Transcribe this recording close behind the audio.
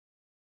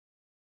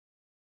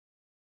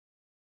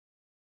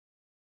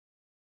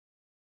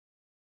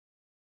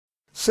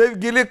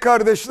Sevgili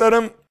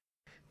kardeşlerim,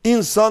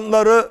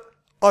 insanları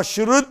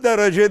aşırı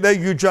derecede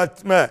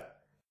yüceltme,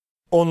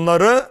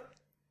 onları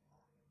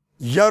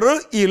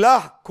yarı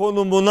ilah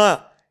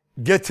konumuna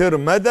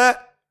getirme de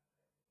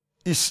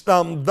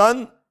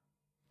İslam'dan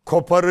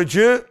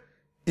koparıcı,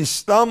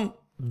 İslam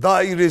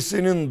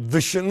dairesinin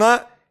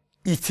dışına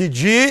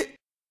itici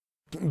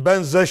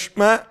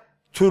benzeşme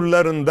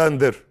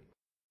türlerindendir.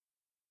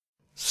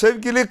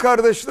 Sevgili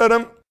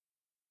kardeşlerim,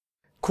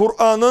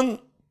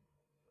 Kur'an'ın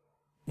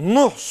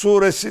Nuh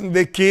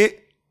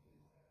suresindeki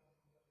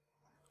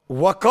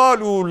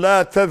وَقَالُوا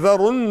لَا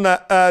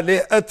تَذَرُنَّ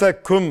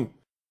آلِهَتَكُمْ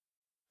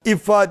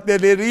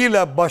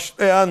ifadeleriyle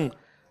başlayan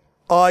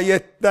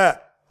ayette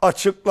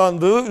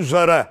açıklandığı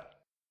üzere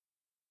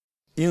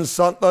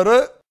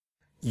insanları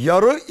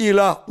yarı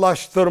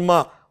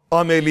ilahlaştırma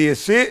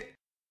ameliyesi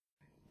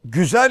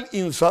güzel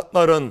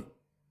insanların,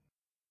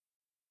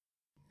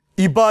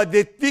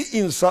 ibadetli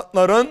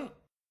insanların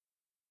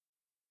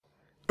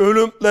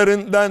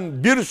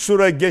ölümlerinden bir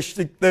süre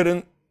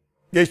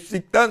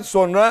geçtikten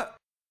sonra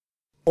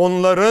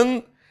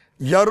onların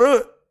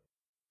yarı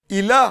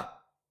ilah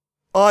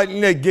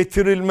haline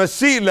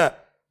getirilmesiyle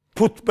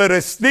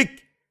putperestlik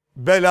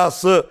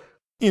belası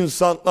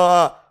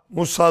insanlığa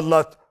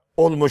musallat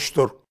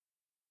olmuştur.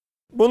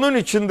 Bunun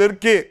içindir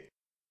ki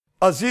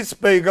aziz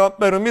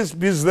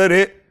Peygamberimiz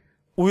bizleri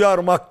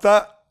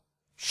uyarmakta,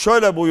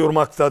 şöyle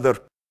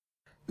buyurmaktadır.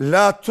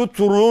 La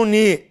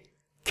tutruni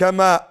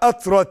kema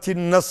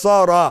atratin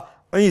nasara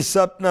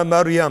İsa ibn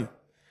Meryem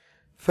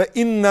fe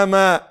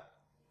innema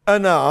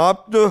ana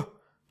abduh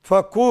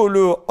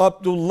fekulu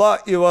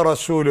abdullahi ve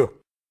rasuluh.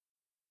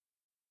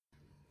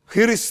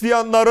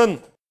 Hristiyanların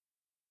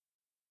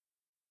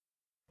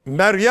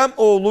Meryem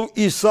oğlu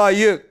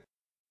İsa'yı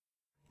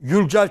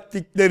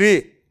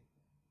yücelttikleri,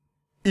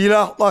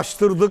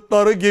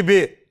 ilahlaştırdıkları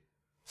gibi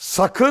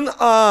sakın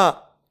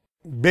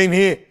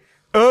beni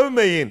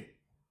övmeyin.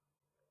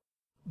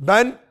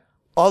 Ben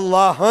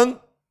Allah'ın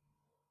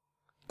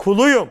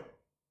kuluyum.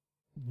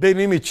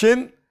 Benim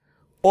için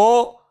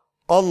o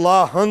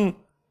Allah'ın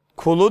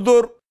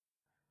kuludur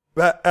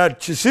ve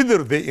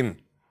elçisidir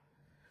deyin.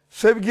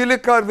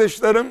 Sevgili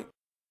kardeşlerim,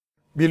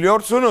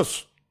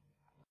 biliyorsunuz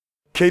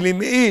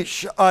kelime-i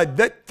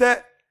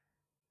şehadette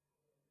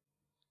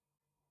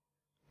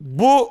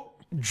bu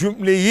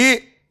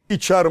cümleyi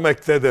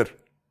içermektedir.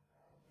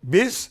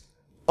 Biz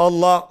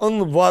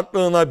Allah'ın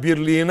varlığına,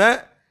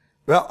 birliğine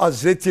ve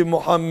Hz.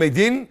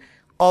 Muhammed'in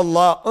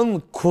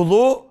Allah'ın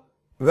kulu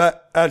ve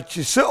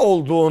elçisi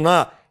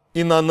olduğuna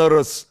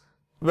inanırız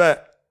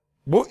ve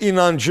bu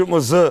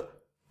inancımızı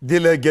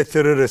dile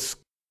getiririz.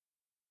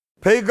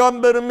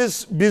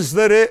 Peygamberimiz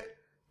bizleri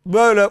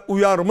böyle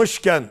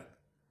uyarmışken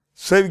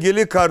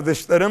sevgili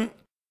kardeşlerim,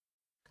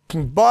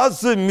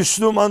 bazı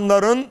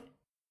Müslümanların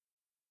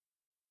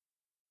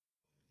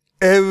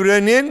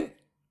evrenin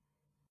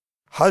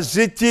Hz.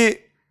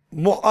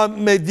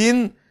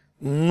 Muhammed'in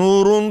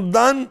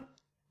nurundan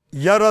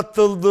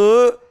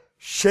yaratıldığı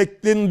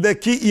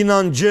şeklindeki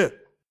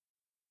inancı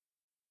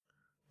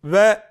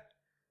ve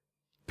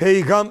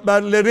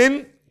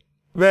peygamberlerin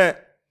ve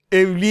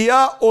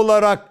evliya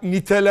olarak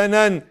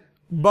nitelenen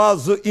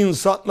bazı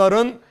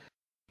insanların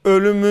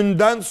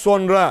ölümünden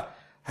sonra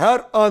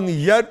her an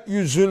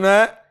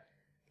yeryüzüne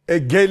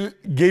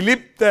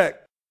gelip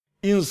de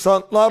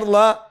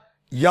insanlarla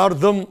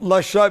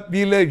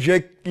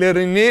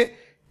yardımlaşabileceklerini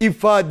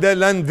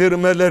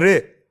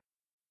ifadelendirmeleri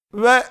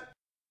ve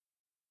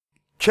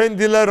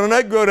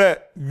kendilerine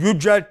göre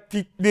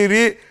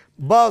yücelttikleri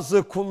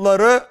bazı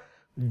kulları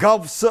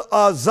Gavs-ı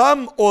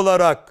Azam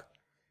olarak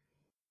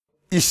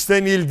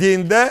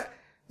istenildiğinde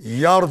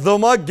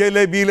yardıma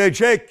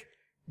gelebilecek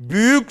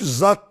büyük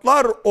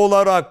zatlar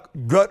olarak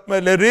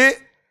görmeleri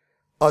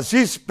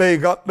aziz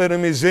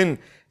Peygamberimizin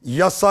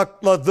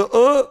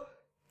yasakladığı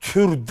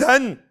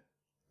türden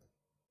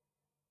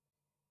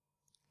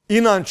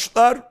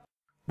inançlar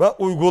ve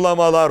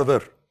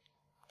uygulamalardır.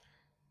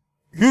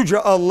 Yüce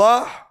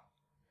Allah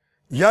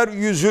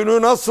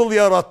yeryüzünü nasıl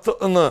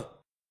yarattığını,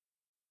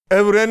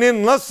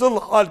 evrenin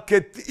nasıl halk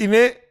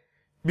ettiğini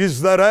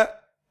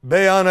bizlere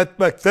beyan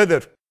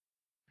etmektedir.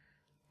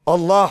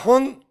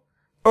 Allah'ın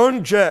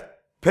önce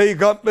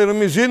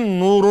Peygamberimizin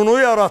nurunu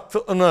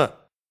yarattığını,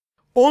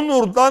 o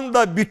nurdan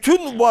da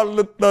bütün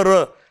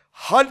varlıkları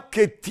halk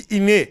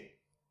ettiğini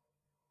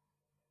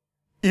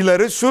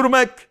ileri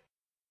sürmek,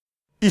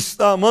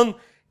 İslam'ın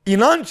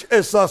inanç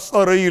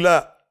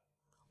esaslarıyla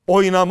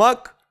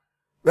oynamak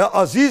ve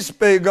aziz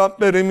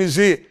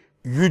Peygamberimizi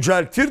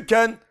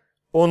yüceltirken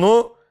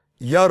onu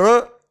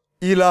yarı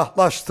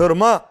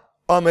ilahlaştırma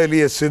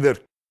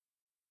ameliyesidir.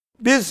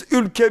 Biz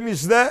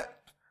ülkemizde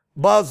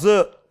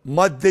bazı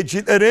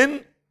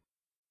maddecilerin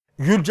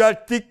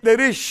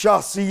yücelttikleri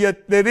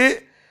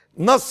şahsiyetleri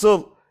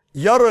nasıl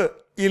yarı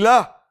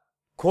ilah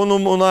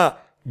konumuna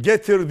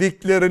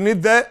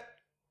getirdiklerini de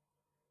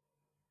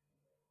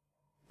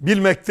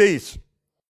bilmekteyiz.